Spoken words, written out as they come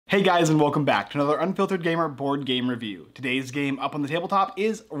Hey guys, and welcome back to another Unfiltered Gamer board game review. Today's game up on the tabletop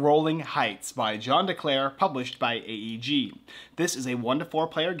is Rolling Heights by John DeClaire, published by AEG. This is a 1 to 4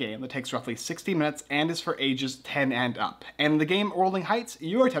 player game that takes roughly 60 minutes and is for ages 10 and up. And in the game Rolling Heights,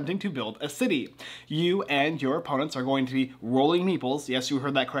 you are attempting to build a city. You and your opponents are going to be rolling meeples, yes, you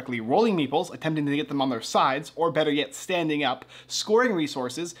heard that correctly, rolling meeples, attempting to get them on their sides, or better yet, standing up, scoring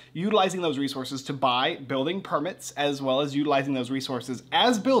resources, utilizing those resources to buy building permits, as well as utilizing those resources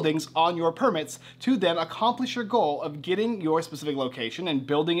as buildings on your permits to then accomplish your goal of getting your specific location and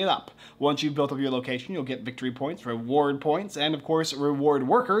building it up. Once you've built up your location, you'll get victory points, reward points, and of course reward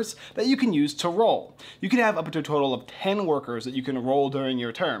workers that you can use to roll. You can have up to a total of 10 workers that you can roll during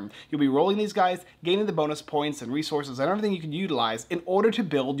your term. You'll be rolling these guys, gaining the bonus points and resources and everything you can utilize in order to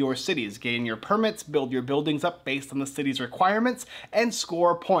build your cities, gain your permits, build your buildings up based on the city's requirements, and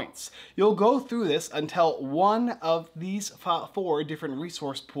score points. You'll go through this until one of these 4 different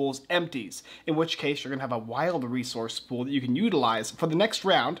resource pools empties, in which case you're going to have a wild resource pool that you can utilize for the next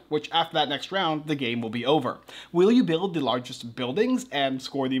round, which after that next round, the game will be over. Will you build the largest buildings and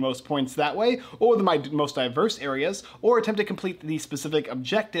score the most points that way, or the most diverse areas, or attempt to complete the specific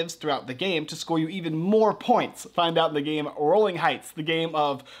objectives throughout the game to score you even more points? Find out in the game Rolling Heights, the game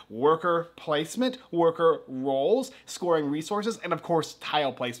of worker placement, worker rolls, scoring resources, and of course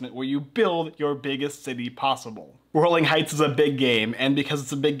tile placement, where you build your biggest city possible. Rolling Heights is a big game, and because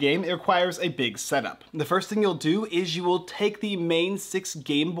it's a big game, it requires a big setup. The first thing you'll do is you will take the main 6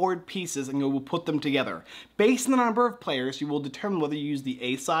 game board pieces and you will put them together. Based on the number of players, you will determine whether you use the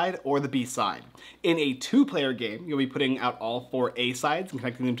A side or the B side. In a 2-player game, you'll be putting out all 4 A sides and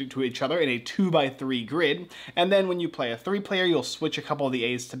connecting them to each other in a 2x3 grid, and then when you play a 3-player, you'll switch a couple of the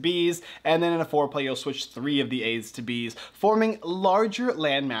A's to B's, and then in a 4-player, you'll switch 3 of the A's to B's, forming larger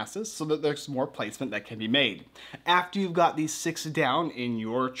land masses so that there's more placement that can be made. After you've got these 6 down in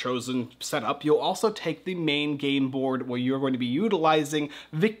your chosen setup, you'll also take the main game board where you're going to be utilizing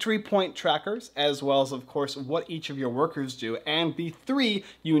victory point trackers, as well as, of course, what each of your workers do, and the 3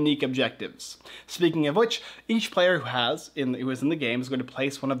 unique objectives. Speaking of which, each player who is in the game is going to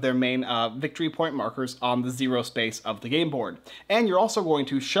place one of their main victory point markers on the 0 space of the game board. And you're also going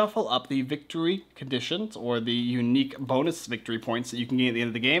to shuffle up the victory conditions, or the unique bonus victory points that you can gain at the end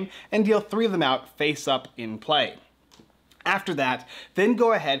of the game, and deal 3 of them out face up in play. After that, then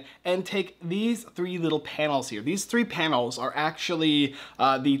go ahead and take these 3 little panels here. These 3 panels are actually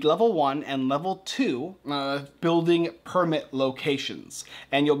the level 1 and level 2 building permit locations.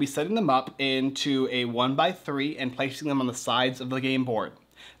 And you'll be setting them up into a 1x3 and placing them on the sides of the game board.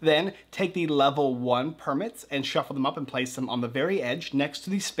 Then take the level 1 permits and shuffle them up and place them on the very edge next to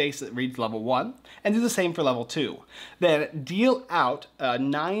the space that reads level 1, and do the same for level 2. Then deal out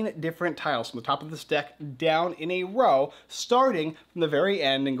 9 different tiles from the top of this deck down in a row, starting from the very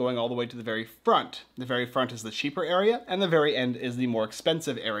end and going all the way to the very front. The very front is the cheaper area, and the very end is the more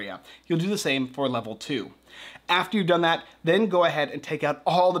expensive area. You'll do the same for level 2. After you've done that, then go ahead and take out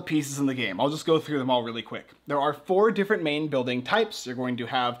all the pieces in the game. I'll just go through them all really quick. There are 4 different main building types. You're going to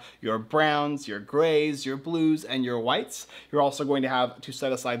have your browns, your grays, your blues, and your whites. You're also going to have to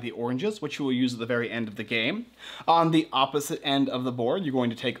set aside the oranges, which you will use at the very end of the game. On the opposite end of the board, you're going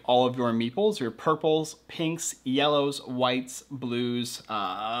to take all of your meeples, your purples, pinks, yellows, whites, blues,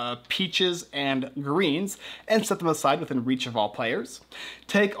 peaches, and greens, and set them aside within reach of all players.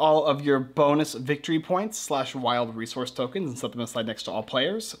 Take all of your bonus victory points / wild resource tokens and set them aside next to all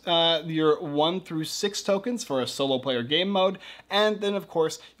players. Your 1 through 6 tokens for a solo player game mode, and then of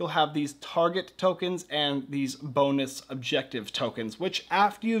course you'll have these target tokens and these bonus objective tokens, which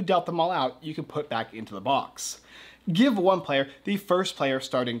after you've dealt them all out, you can put back into the box. Give one player the first player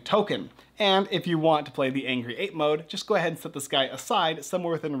starting token. And if you want to play the Angry Ape mode, just go ahead and set this guy aside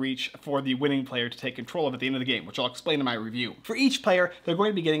somewhere within reach for the winning player to take control of at the end of the game, which I'll explain in my review. For each player, they're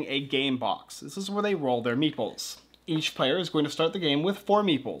going to be getting a game box. This is where they roll their meeples. Each player is going to start the game with 4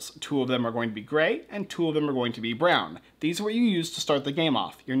 meeples. 2 of them are going to be gray, and 2 of them are going to be brown. These are what you use to start the game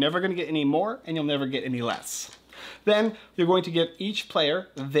off. You're never going to get any more, and you'll never get any less. Then you're going to give each player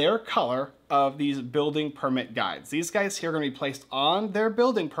their color of these building permit guides. These guys here are going to be placed on their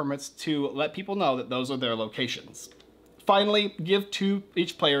building permits to let people know that those are their locations. Finally, give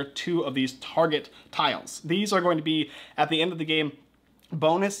each player 2 of these target tiles. These are going to be, at the end of the game,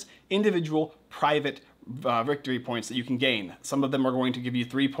 bonus individual private victory points that you can gain. Some of them are going to give you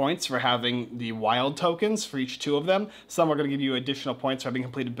 3 points for having the wild tokens for each 2 of them. Some are going to give you additional points for having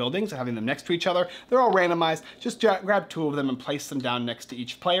completed buildings and having them next to each other. They're all randomized. Just grab 2 of them and place them down next to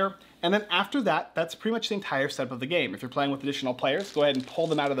each player. And then after that, that's pretty much the entire setup of the game. If you're playing with additional players, go ahead and pull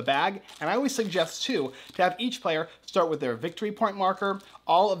them out of the bag. And I always suggest too, to have each player start with their victory point marker,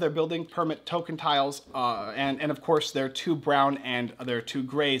 all of their building permit token tiles, and of course their 2 brown and their 2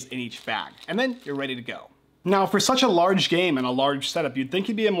 grays in each bag. And then you're ready to go. Now, for such a large game and a large setup, you'd think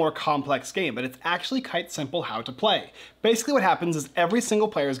it'd be a more complex game, but it's actually quite simple how to play. Basically what happens is every single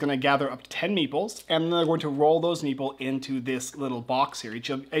player is going to gather up to 10 meeples, and then they're going to roll those meeple into this little box here.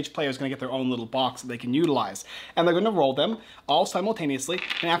 Each player is going to get their own little box that they can utilize. And they're going to roll them all simultaneously,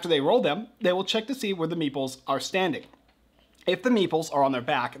 and after they roll them, they will check to see where the meeples are standing. If the meeples are on their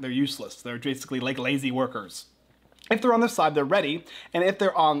back, they're useless. They're basically like lazy workers. If they're on their side, they're ready, and if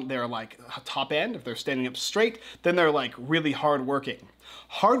they're on their like top end, if they're standing up straight, then they're like really hard working.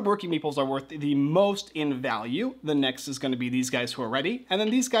 Hard working meeples are worth the most in value. The next is going to be these guys who are ready, and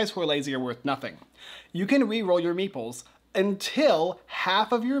then these guys who are lazy are worth nothing. You can re-roll your meeples until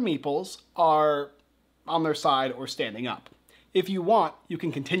half of your meeples are on their side or standing up. If you want, you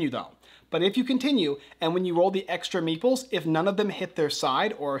can continue though. But if you continue, and when you roll the extra meeples, if none of them hit their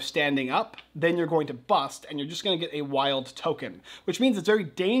side or are standing up, then you're going to bust, and you're just going to get a wild token, which means it's very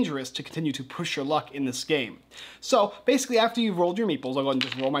dangerous to continue to push your luck in this game. So basically, after you've rolled your meeples, I'll go ahead and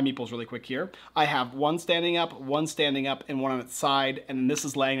just roll my meeples really quick here. I have 1 standing up, and 1 on its side, and then this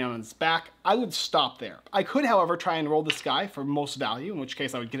is laying down on its back. I would stop there. I could, however, try and roll this guy for most value, in which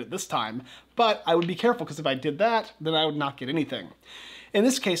case I would get it this time, but I would be careful, because if I did that, then I would not get anything. In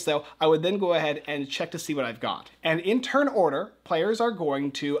this case, though, I would then go ahead and check to see what I've got. And in turn order, players are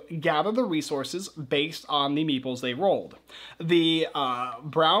going to gather the resources based on the meeples they rolled. The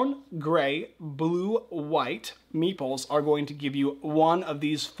brown, gray, blue, white meeples are going to give you 1 of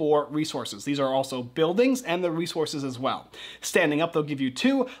these 4 resources. These are also buildings and the resources as well. Standing up, they'll give you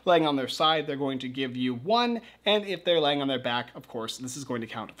 2. Laying on their side, they're going to give you 1. And if they're laying on their back, of course, this is going to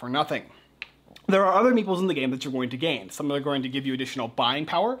count for nothing. There are other meeples in the game that you're going to gain. Some are going to give you additional buying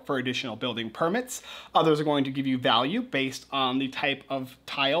power for additional building permits. Others are going to give you value based on the type of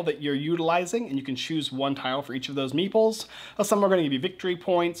tile that you're utilizing, and you can choose 1 tile for each of those meeples. Some are going to give you victory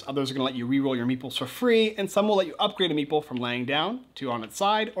points, others are going to let you re-roll your meeples for free, and some will let you upgrade a meeple from laying down to on its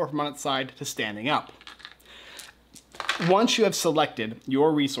side, or from on its side to standing up. Once you have selected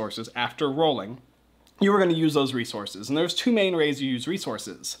your resources after rolling, you are going to use those resources. And there's 2 main ways you use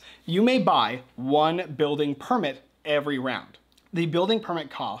resources. You may buy 1 building permit every round. The building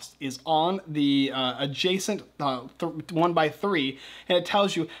permit cost is on the adjacent 1x3, and it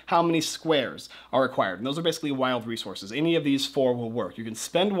tells you how many squares are required. And those are basically wild resources. Any of these 4 will work. You can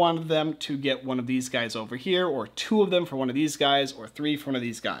spend 1 of them to get 1 of these guys over here, or 2 of them for 1 of these guys, or 3 for 1 of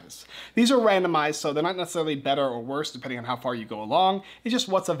these guys. These are randomized, so they're not necessarily better or worse depending on how far you go along. It's just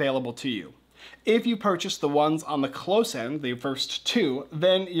what's available to you. If you purchase the ones on the close end, the first 2,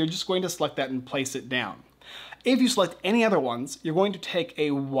 then you're just going to select that and place it down. If you select any other ones, you're going to take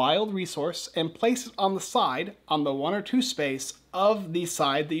a wild resource and place it on the side, on the 1 or 2 space of the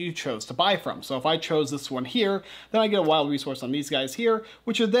side that you chose to buy from. So if I chose this one here, then I get a wild resource on these guys here,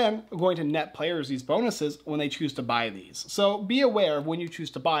 which are then going to net players these bonuses when they choose to buy these. So be aware of when you choose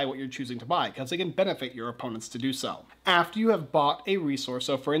to buy what you're choosing to buy, because it can benefit your opponents to do so. After you have bought a resource,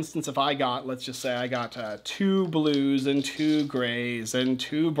 so for instance, if I got, let's just say I got 2 blues and 2 grays and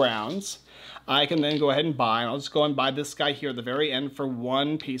 2 browns, I can then go ahead and buy, and I'll just go and buy this guy here at the very end for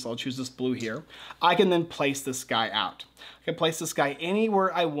 1 piece. I'll choose this blue here. I can then place this guy out. I can place this guy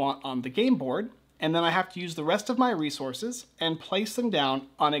anywhere I want on the game board, and then I have to use the rest of my resources and place them down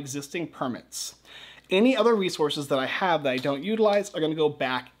on existing permits. Any other resources that I have that I don't utilize are going to go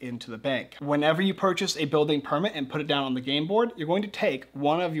back into the bank. Whenever you purchase a building permit and put it down on the game board, you're going to take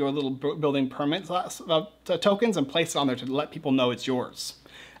 1 of your little building permit tokens and place it on there to let people know it's yours.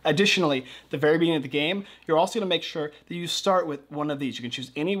 Additionally, at the very beginning of the game, you're also going to make sure that you start with 1 of these. You can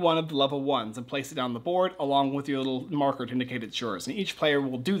choose any 1 of the level 1s and place it down the board along with your little marker to indicate it's yours. And each player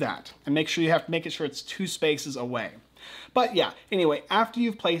will do that. And make sure you have to make sure it's 2 spaces away. But yeah, anyway, after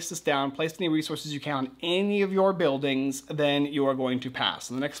you've placed this down, placed any resources you can on any of your buildings, then you are going to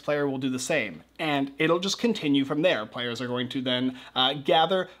pass. And the next player will do the same. And it'll just continue from there. Players are going to then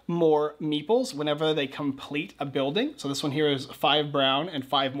gather more meeples whenever they complete a building. So this one here is 5 brown and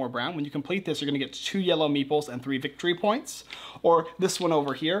 5 more brown. When you complete this, you're going to get 2 yellow meeples and 3 victory points. Or this one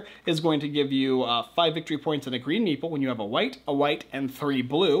over here is going to give you 5 victory points and a green meeple when you have a white, and 3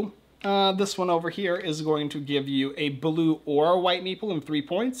 blue. This one over here is going to give you a blue or a white meeple and 3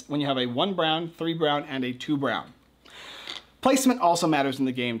 points when you have a 1 brown, 3 brown, and a 2 brown. Placement also matters in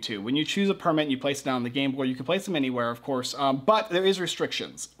the game too. When you choose a permit and you place it down on the game board, you can place them anywhere, of course, but there is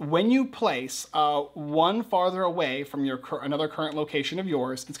restrictions. When you place one farther away from another current location of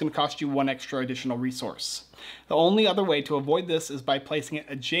yours, it's going to cost you one extra additional resource. The only other way to avoid this is by placing it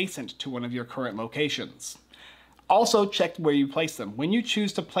adjacent to one of your current locations. Also, check where you place them. When you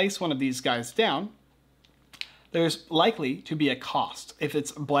choose to place one of these guys down, there's likely to be a cost. If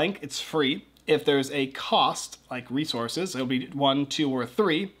it's blank, it's free. If there's a cost, like resources, it'll be 1, 2, or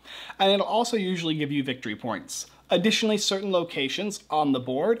 3, and it'll also usually give you victory points. Additionally, certain locations on the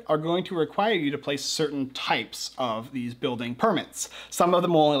board are going to require you to place certain types of these building permits. Some of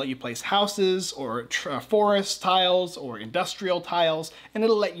them will only let you place houses or forest tiles or industrial tiles, and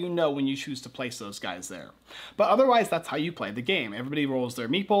it'll let you know when you choose to place those guys there. But otherwise, that's how you play the game. Everybody rolls their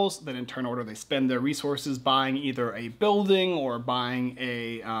meeples, then in turn order they spend their resources buying either a building or buying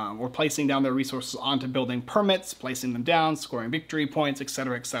or placing down their resources onto building permits, placing them down, scoring victory points,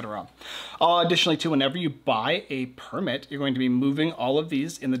 etc., etc. Additionally, too, whenever you buy a permit, you're going to be moving all of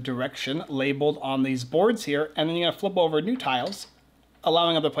these in the direction labeled on these boards here, and then you're going to flip over new tiles,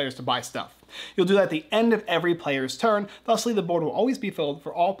 allowing other players to buy stuff. You'll do that at the end of every player's turn, thusly the board will always be filled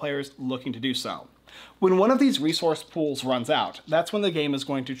for all players looking to do so. When one of these resource pools runs out, that's when the game is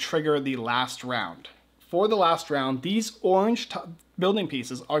going to trigger the last round. For the last round, these orange building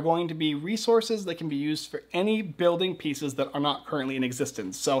pieces are going to be resources that can be used for any building pieces that are not currently in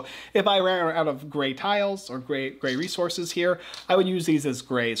existence. So if I ran out of gray tiles or gray resources here, I would use these as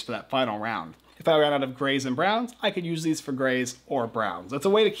grays for that final round. If I ran out of grays and browns, I could use these for grays or browns. That's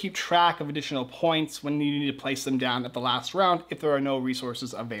a way to keep track of additional points when you need to place them down at the last round if there are no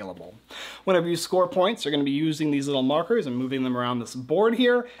resources available. Whenever you score points, you're going to be using these little markers and moving them around this board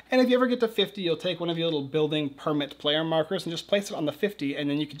here. And if you ever get to 50, you'll take one of your little building permit player markers and just place it on the 50, and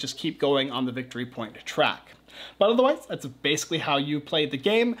then you can just keep going on the victory point track. But otherwise, that's basically how you play the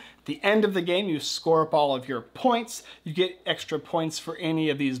game. At the end of the game, you score up all of your points. You get extra points for any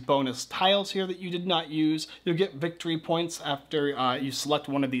of these bonus tiles here that you did not use. You'll get victory points after you select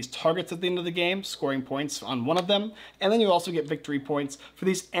one of these targets at the end of the game, scoring points on one of them. And then you also get victory points for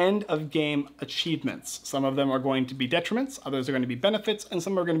these end of game achievements. Some of them are going to be detriments, others are going to be benefits, and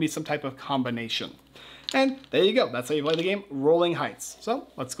some are going to be some type of combination. And there you go. That's how you play the game, Rolling Heights. So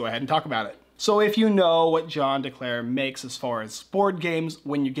let's go ahead and talk about it. So if you know what John DeClaire makes as far as board games,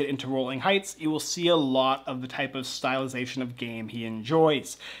 when you get into Rolling Heights, you will see a lot of the type of stylization of game he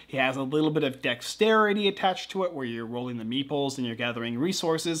enjoys. He has a little bit of dexterity attached to it, where you're rolling the meeples and you're gathering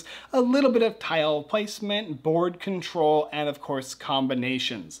resources, a little bit of tile placement, board control, and of course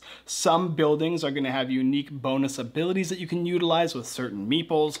combinations. Some buildings are going to have unique bonus abilities that you can utilize with certain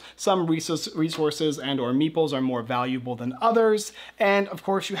meeples. Some resources and or meeples are more valuable than others, and of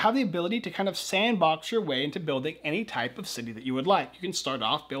course you have the ability to kind of sandbox your way into building any type of city that you would like. You can start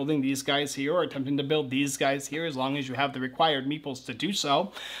off building these guys here or attempting to build these guys here as long as you have the required meeples to do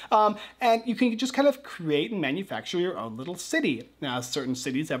so. And you can just kind of create and manufacture your own little city. Now, certain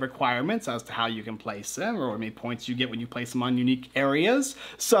cities have requirements as to how you can place them or how many points you get when you place them on unique areas.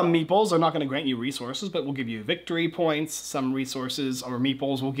 Some meeples are not going to grant you resources, but will give you victory points. Some resources or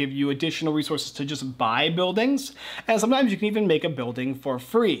meeples will give you additional resources to just buy buildings. And sometimes you can even make a building for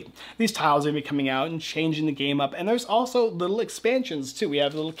free. These tiles are going to be coming out and changing the game up, and there's also little expansions too. We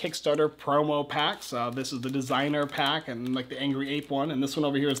have little Kickstarter promo packs. This is the designer pack and like the Angry Ape one, and this one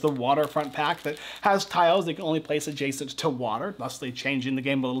over here is the waterfront pack that has tiles that can only place adjacent to water, thusly changing the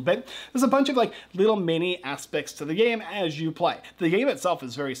game a little bit. There's a bunch of like little mini aspects to the game as you play. The game itself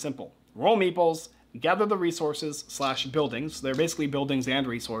is very simple. Roll meeples, gather the resources / buildings, they're basically buildings and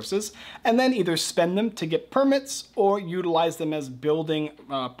resources, and then either spend them to get permits or utilize them as building,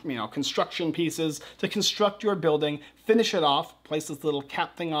 construction pieces to construct your building, finish it off, place this little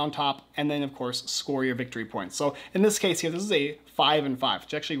cap thing on top, and then of course score your victory points. So in this case here, this is a 5 and 5,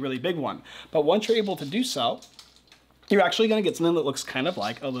 which is actually a really big one. But once you're able to do so, you're actually going to get something that looks kind of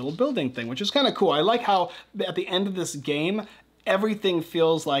like a little building thing, which is kind of cool. I like how at the end of this game, everything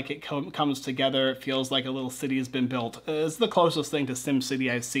feels like it comes together. It feels like a little city has been built. It's the closest thing to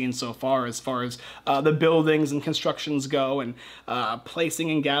SimCity I've seen so far as the buildings and constructions go, and placing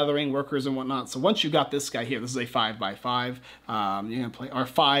and gathering workers and whatnot. So once you got this guy here, this is a 5 by 5. You're gonna play, or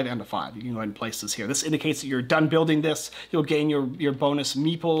 5 and a 5. You can go ahead and place this here. This indicates that you're done building this. You'll gain your bonus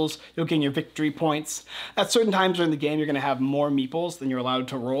meeples. You'll gain your victory points. At certain times during the game, you're gonna have more meeples than you're allowed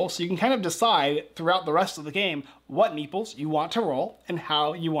to roll. So you can kind of decide throughout the rest of the game what meeples you want to roll and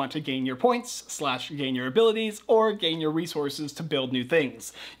how you want to gain your points / gain your abilities or gain your resources to build new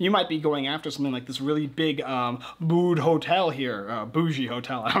things. You might be going after something like this really big bougie hotel here, bougie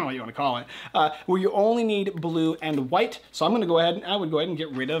hotel, I don't know what you want to call it, where you only need blue and white. So I'm going to go ahead and I would go ahead and get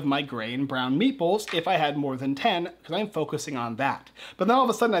rid of my gray and brown meeples if I had more than 10, because I'm focusing on that. But then all of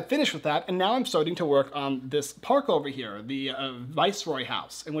a sudden I finished with that, and now I'm starting to work on this park over here, the Viceroy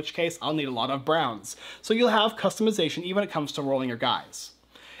House, in which case I'll need a lot of browns. So you'll have customization even when it comes to rolling your guys.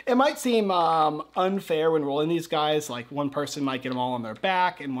 It might seem unfair when rolling these guys, like one person might get them all on their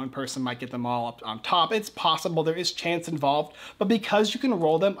back and one person might get them all up on top. It's possible, there is chance involved, but because you can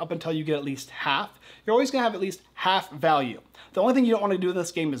roll them up until you get at least half, you're always going to have at least half value. The only thing you don't want to do in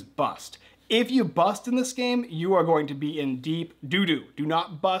this game is bust. If you bust in this game, you are going to be in deep doo-doo. Do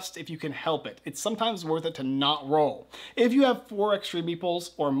not bust if you can help it. It's sometimes worth it to not roll. If you have 4 extra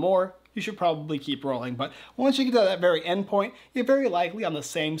meeples or more, you should probably keep rolling, but once you get to that very end point, you're very likely on the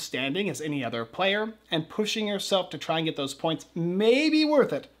same standing as any other player, and pushing yourself to try and get those points may be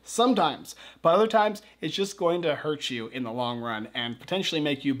worth it sometimes, but other times it's just going to hurt you in the long run and potentially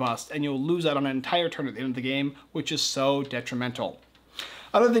make you bust, and you'll lose out on an entire turn at the end of the game, which is so detrimental.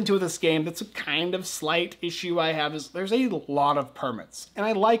 Another thing too with this game that's a kind of slight issue I have is there's a lot of permits, and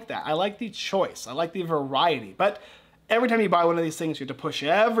I like that. I like the choice, I like the variety, but every time you buy one of these things, you have to push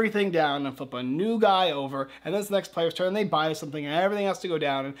everything down and flip a new guy over, and then it's the next player's turn, they buy something, and everything has to go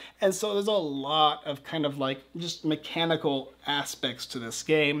down, and so there's a lot of kind of like just mechanical aspects to this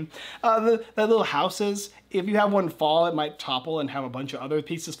game. The little houses, if you have one fall, it might topple and have a bunch of other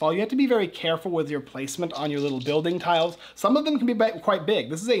pieces fall. You have to be very careful with your placement on your little building tiles. Some of them can be quite big.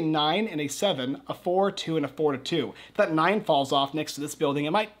 This is a 9 and a 7, a 4, 2, and a 4 to 2. If that 9 falls off next to this building,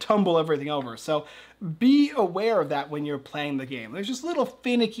 it might tumble everything over. So be aware of that when you're playing the game. There's just little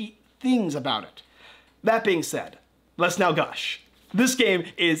finicky things about it. That being said, let's now gush. This game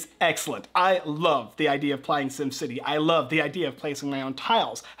is excellent. I love the idea of playing SimCity. I love the idea of placing my own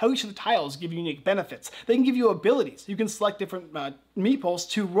tiles, how each of the tiles give you unique benefits. They can give you abilities. You can select different meeples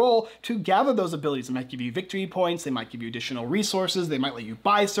to roll to gather those abilities. They might give you victory points, they might give you additional resources, they might let you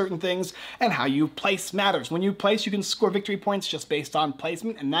buy certain things, and how you place matters. When you place, you can score victory points just based on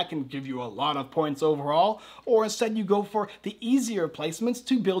placement, and that can give you a lot of points overall, or instead you go for the easier placements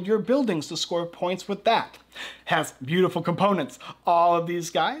to build your buildings to score points with that. Has beautiful components. All of these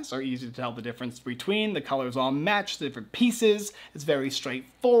guys are easy to tell the difference between. The colors all match the different pieces. It's very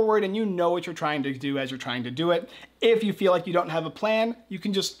straightforward, and you know what you're trying to do as you're trying to do it. If you feel like you don't have a plan, you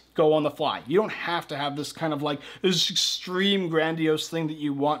can just go on the fly. You don't have to have this kind of like this extreme grandiose thing that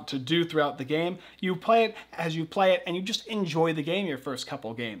you want to do throughout the game. You play it as you play it, and you just enjoy the game your first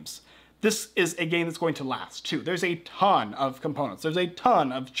couple games. This is a game that's going to last, too. There's a ton of components. There's a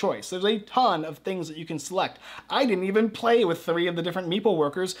ton of choice. There's a ton of things that you can select. I didn't even play with 3 of the different meeple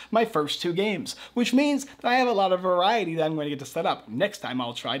workers my first 2 games, which means that I have a lot of variety that I'm going to get to set up. Next time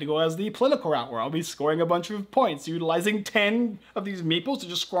I'll try to go as the political route, where I'll be scoring a bunch of points, utilizing 10 of these meeples to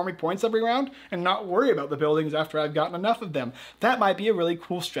just score me points every round and not worry about the buildings after I've gotten enough of them. That might be a really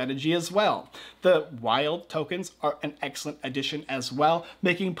cool strategy as well. The wild tokens are an excellent addition as well,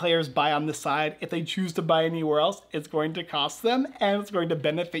 making players buy on the side. If they choose to buy anywhere else, it's going to cost them, and it's going to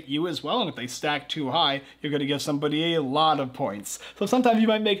benefit you as well. And if they stack too high, you're going to give somebody a lot of points. So sometimes you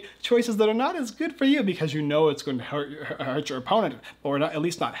might make choices that are not as good for you because you know it's going to hurt your opponent, or not, at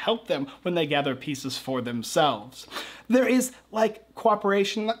least not help them when they gather pieces for themselves. There is like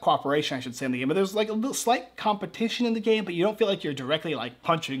not cooperation I should say in the game, but there's like a little slight competition in the game, but you don't feel like you're directly like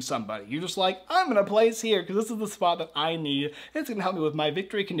punching somebody. You're just like, I'm gonna place here because this is the spot that I need, and it's gonna help me with my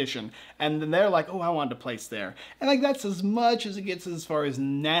victory condition. And then they're like, oh, I wanted to place there. And like that's as much as it gets as far as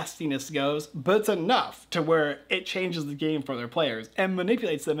nastiness goes, but it's enough to where it changes the game for their players and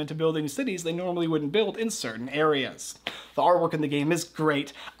manipulates them into building cities they normally wouldn't build in certain areas. The artwork in the game is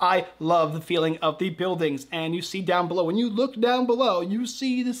great. I love the feeling of the buildings, and you see down below, when you look down below, you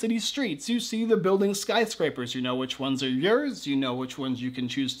see the city streets, you see the building skyscrapers, you know which ones are yours, you know which ones you can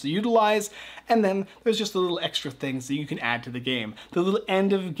choose to utilize, and then there's just the little extra things that you can add to the game. The little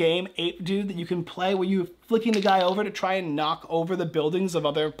end of game ape dude that you can play where you're flicking the guy over to try and knock over the buildings of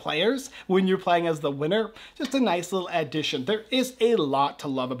other players when you're playing as the winner. Just a nice little addition. There is a lot to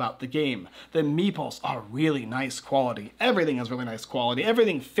love about the game. The meeples are really nice quality. Everything is really nice quality.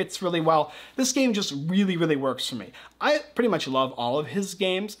 Everything fits really well. This game just really, really works for me. I pretty much love all of his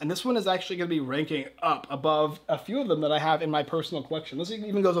games, and this one is actually going to be ranking up above a few of them that I have in my personal collection. This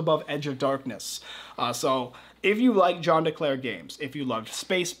even goes above Edge of Darkness. So if you like John DeClair games, if you loved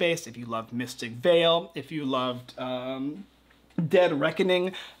Space Base, if you loved Mystic Vale, if you loved Dead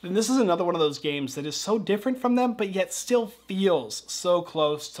Reckoning, then this is another one of those games that is so different from them, but yet still feels so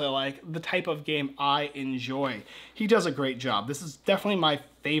close to like the type of game I enjoy. He does a great job. This is definitely my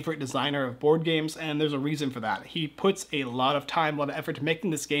favorite designer of board games, and there's a reason for that. He puts a lot of time, a lot of effort to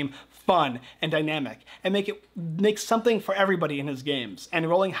making this game fun and dynamic, and make something for everybody in his games. And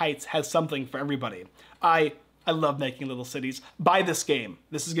Rolling Heights has something for everybody. I love making little cities. Buy this game.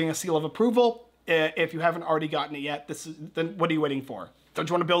 This is getting a seal of approval. If you haven't already gotten it yet, then what are you waiting for? Don't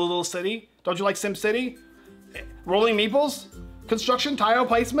you want to build a little city? Don't you like SimCity? Rolling meeples? Construction, tile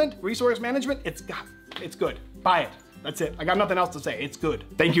placement, resource management? It's good. Buy it. That's it. I got nothing else to say. It's good.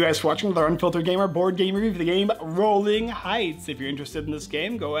 Thank you guys for watching another Unfiltered Gamer board game review for the game Rolling Heights. If you're interested in this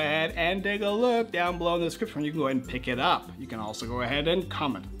game, go ahead and take a look down below in the description. You can go ahead and pick it up. You can also go ahead and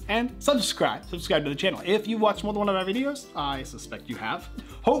comment and subscribe. Subscribe to the channel. If you watch more than one of our videos, I suspect you have.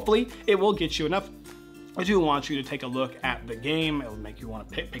 Hopefully, it will get you enough. I do want you to take a look at the game. It'll make you want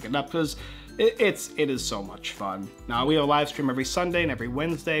to pick it up because it is so much fun. Now, we have a live stream every Sunday and every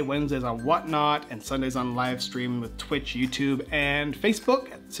Wednesday. Wednesdays on Whatnot, and Sundays on live stream with Twitch, YouTube, and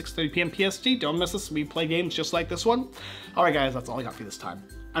Facebook at 6:30 p.m. PST. Don't miss us. We play games just like this one. All right, guys, that's all I got for you this time.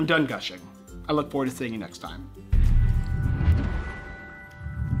 I'm done gushing. I look forward to seeing you next time.